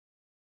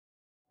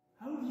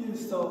do you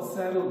install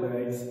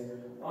saddlebags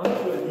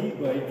onto an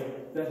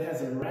e-bike that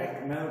has a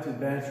rack-mounted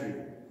battery?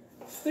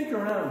 Stick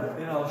around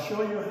and I'll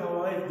show you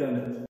how I've done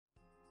it.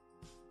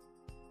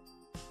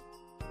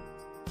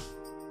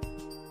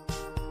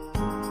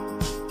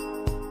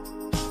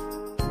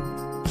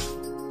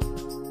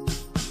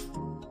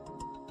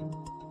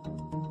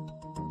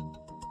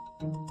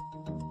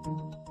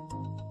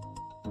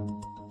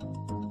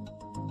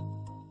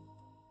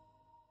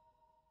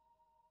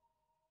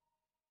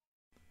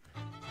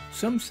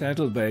 Some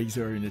saddlebags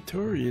are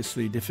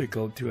notoriously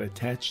difficult to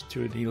attach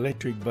to an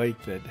electric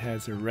bike that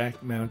has a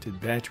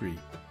rack-mounted battery.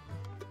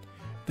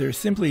 There's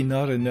simply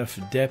not enough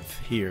depth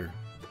here,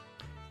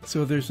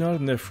 so there's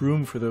not enough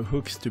room for the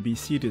hooks to be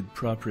seated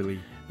properly.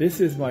 This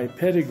is my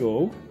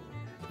pedigo,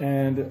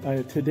 and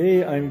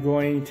today I'm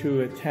going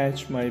to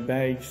attach my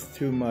bags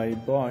to my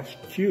Bosch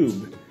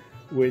Cube,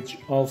 which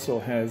also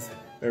has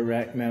a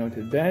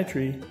rack-mounted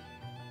battery.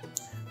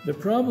 The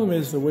problem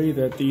is the way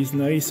that these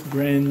nice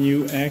brand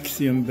new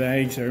Axiom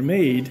bags are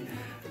made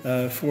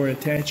for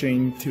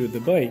attaching to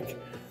the bike.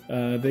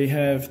 They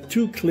have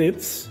two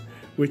clips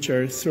which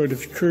are sort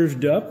of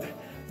curved up,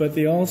 but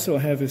they also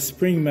have a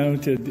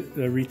spring-mounted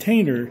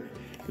retainer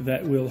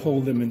that will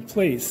hold them in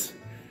place.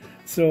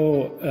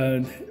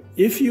 So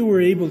if you were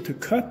able to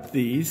cut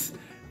these,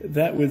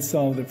 that would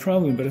solve the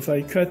problem. But if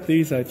I cut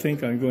these, I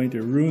think I'm going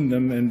to ruin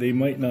them and they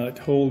might not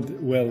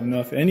hold well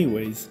enough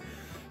anyways.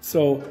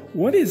 So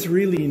what is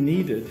really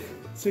needed?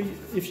 So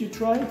if you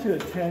try to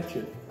attach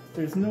it,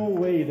 there's no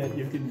way that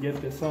you can get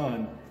this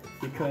on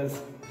because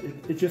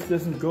it just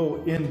doesn't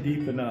go in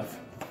deep enough.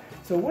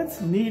 So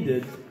what's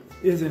needed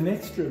is an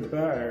extra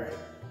bar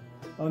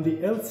on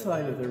the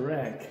outside of the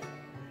rack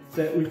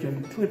that we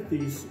can clip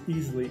these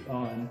easily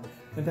on.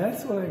 And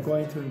that's what I'm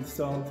going to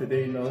install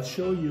today, and I'll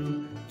show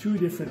you two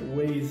different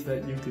ways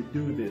that you could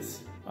do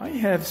this. I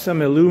have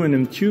some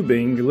aluminum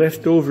tubing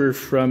left over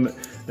from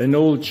an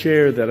old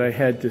chair that I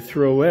had to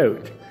throw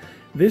out.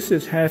 This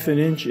is 1/2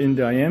 inch in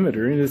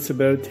diameter and it's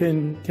about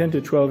 10 to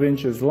 12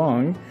 inches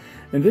long,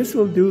 and this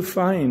will do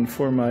fine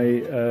for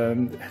my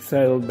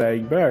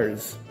saddlebag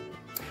bars.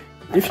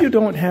 If you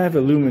don't have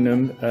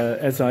aluminum,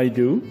 as I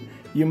do,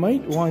 you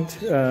might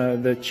want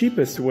the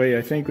cheapest way,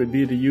 I think, would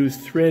be to use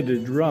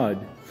threaded rod.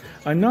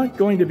 I'm not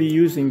going to be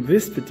using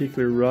this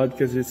particular rod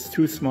because it's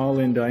too small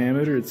in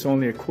diameter. It's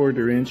only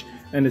 1/4 inch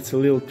and it's a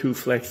little too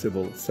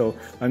flexible. So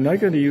I'm not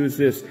going to use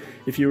this.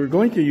 If you were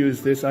going to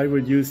use this, I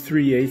would use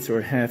 3/8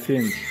 or 1/2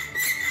 inch.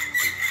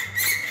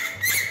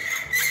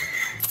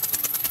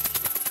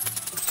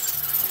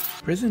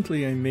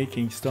 Presently I'm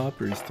making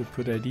stoppers to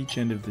put at each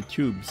end of the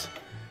tubes.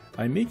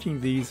 I'm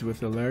making these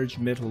with a large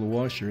metal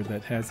washer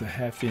that has a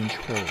 1/2 inch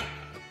hole.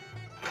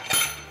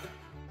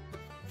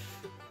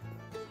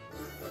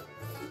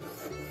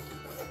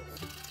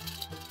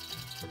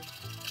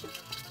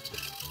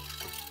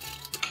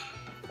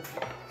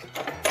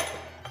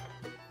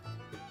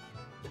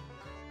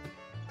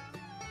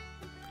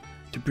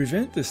 To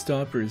prevent the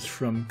stoppers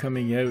from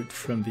coming out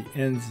from the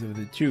ends of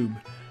the tube,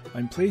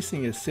 I'm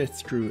placing a set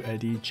screw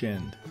at each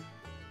end.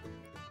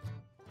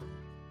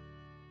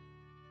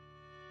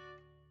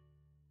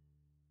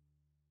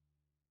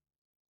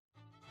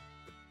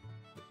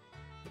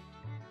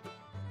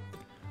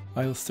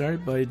 I'll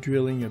start by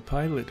drilling a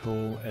pilot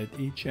hole at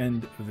each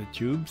end of the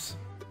tubes.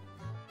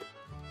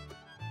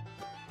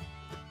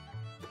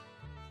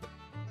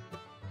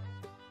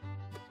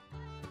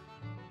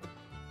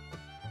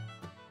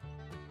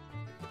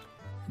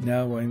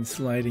 Now I'm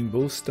sliding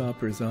both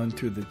stoppers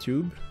onto the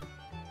tube.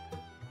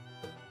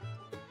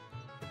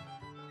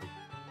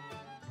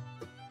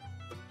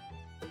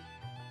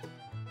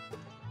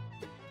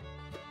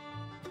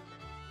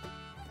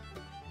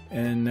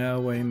 And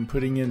now I'm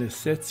putting in a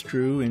set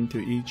screw into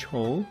each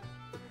hole.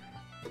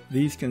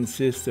 These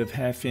consist of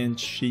 1/2 inch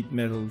sheet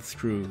metal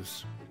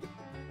screws.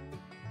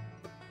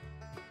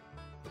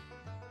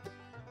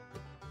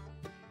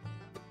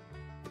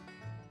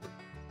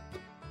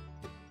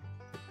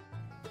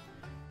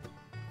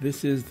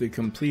 This is the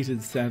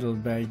completed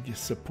saddlebag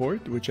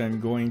support, which I'm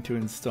going to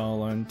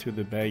install onto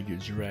the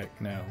baggage rack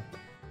now.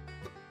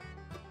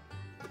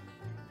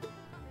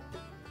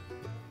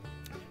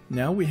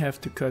 Now we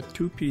have to cut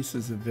two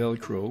pieces of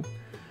Velcro,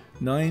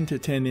 9 to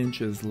 10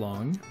 inches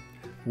long,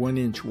 1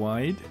 inch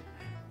wide,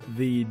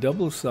 the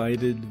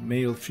double-sided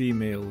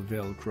male-female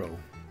Velcro.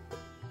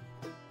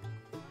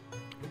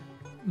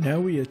 Now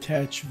we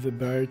attach the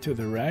bar to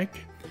the rack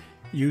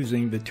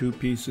using the two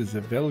pieces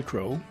of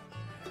Velcro,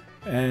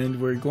 and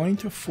we're going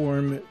to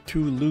form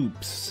two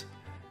loops,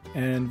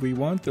 and we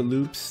want the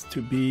loops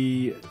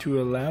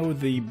to allow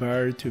the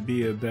bar to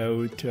be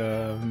about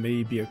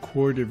maybe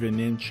 1/4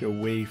 inch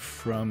away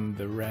from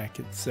the rack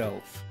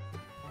itself.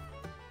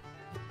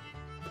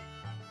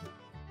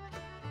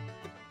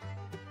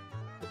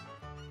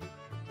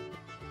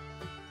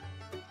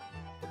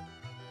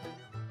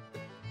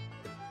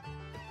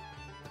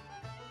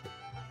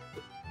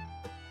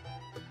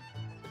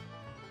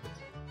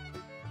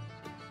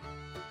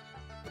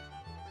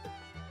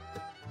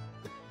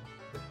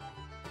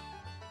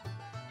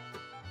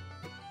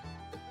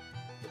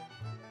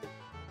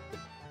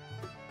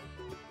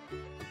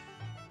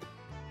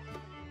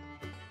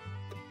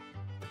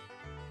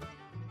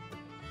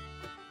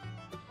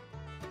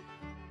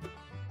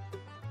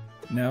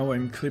 Now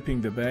I'm clipping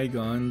the bag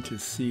on to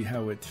see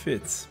how it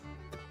fits.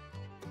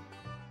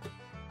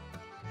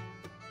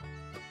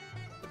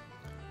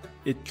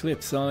 It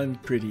clips on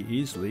pretty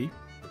easily.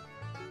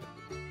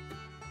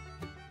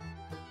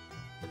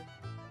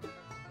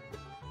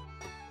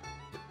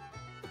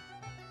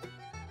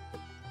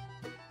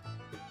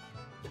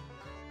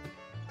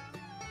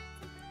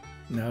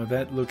 Now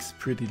that looks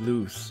pretty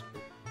loose.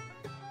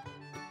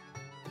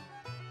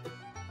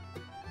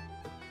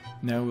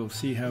 Now we'll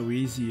see how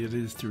easy it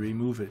is to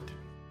remove it.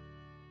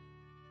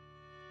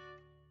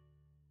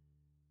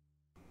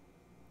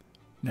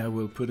 Now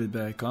we'll put it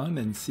back on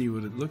and see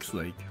what it looks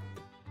like.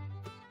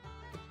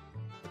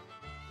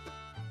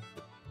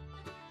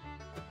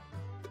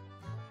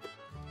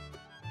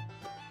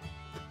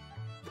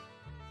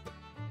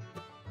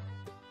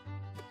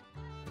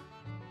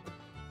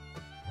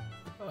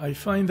 I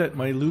find that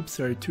my loops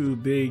are too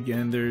big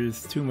and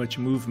there's too much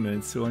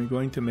movement, so I'm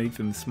going to make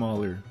them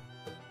smaller.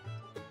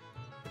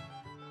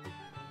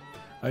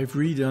 I've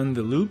redone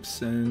the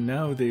loops and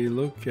now they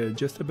look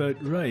just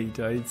about right.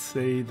 I'd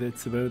say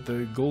that's about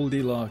the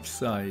Goldilocks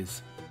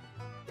size.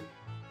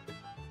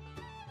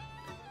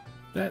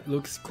 That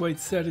looks quite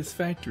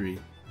satisfactory.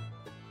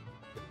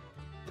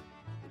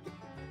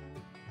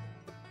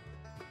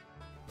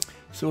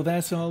 So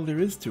that's all there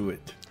is to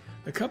it.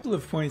 A couple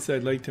of points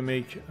I'd like to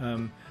make.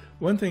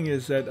 One thing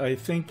is that I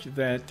think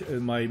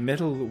that my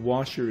metal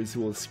washers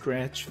will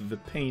scratch the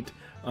paint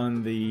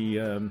on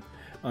the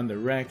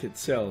rack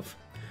itself.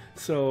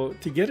 So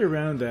to get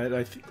around that,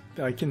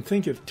 I can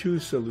think of two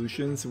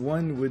solutions.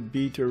 One would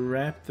be to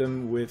wrap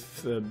them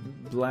with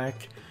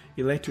black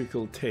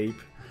electrical tape,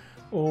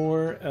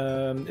 or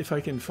if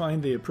I can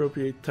find the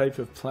appropriate type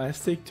of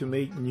plastic, to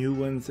make new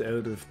ones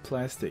out of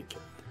plastic.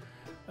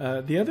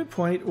 The other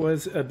point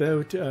was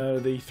about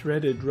the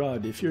threaded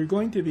rod. If you're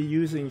going to be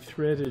using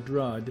threaded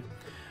rod,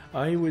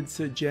 I would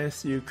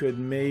suggest you could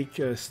make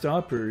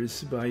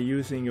stoppers by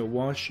using a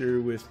washer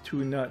with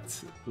two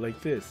nuts like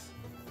this.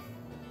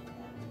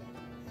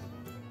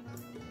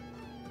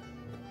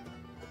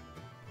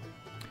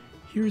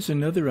 Here's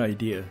another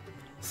idea.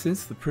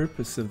 Since the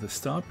purpose of the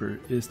stopper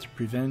is to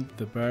prevent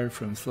the bar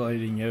from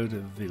sliding out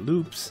of the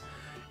loops,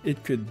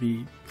 it could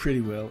be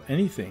pretty well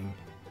anything.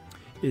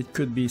 It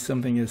could be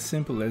something as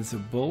simple as a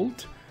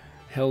bolt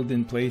held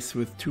in place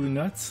with two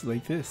nuts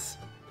like this.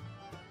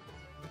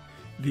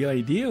 The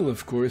ideal,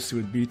 of course,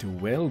 would be to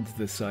weld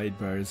the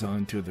sidebars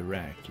onto the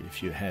rack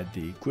if you had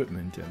the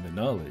equipment and the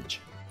knowledge.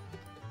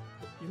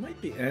 You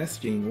might be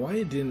asking,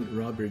 why didn't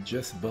Robert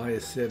just buy a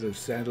set of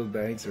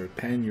saddlebags or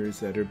panniers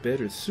that are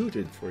better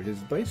suited for his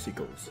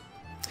bicycles?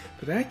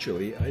 But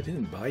actually, I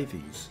didn't buy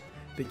these.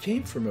 They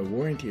came from a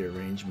warranty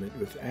arrangement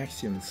with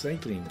Axiom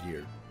cycling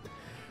gear.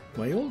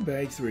 My old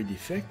bags were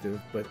defective,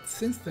 but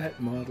since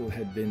that model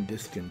had been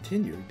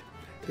discontinued,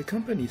 the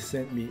company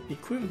sent me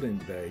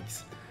equivalent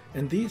bags,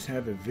 and these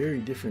have a very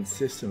different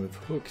system of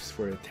hooks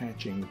for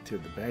attaching to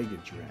the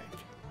baggage rack.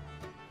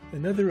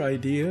 Another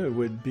idea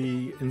would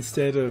be,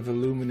 instead of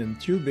aluminum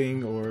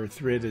tubing or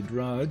threaded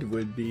rod,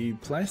 would be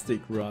plastic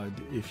rod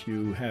if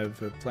you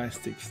have a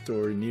plastic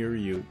store near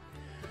you.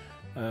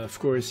 Of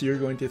course, you're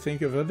going to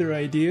think of other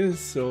ideas,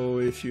 so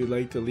if you'd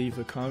like to leave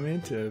a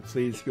comment,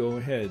 please go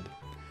ahead.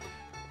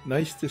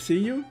 Nice to see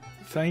you.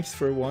 Thanks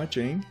for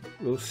watching.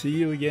 We'll see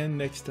you again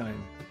next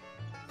time.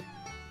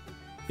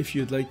 If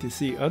you'd like to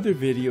see other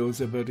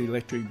videos about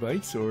electric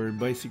bikes or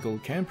bicycle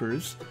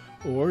campers,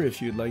 or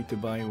if you'd like to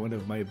buy one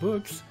of my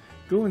books,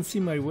 go and see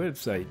my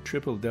website,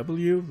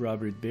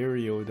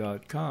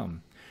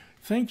 www.robertberrio.com.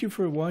 Thank you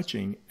for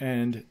watching,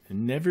 and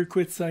never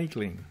quit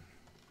cycling.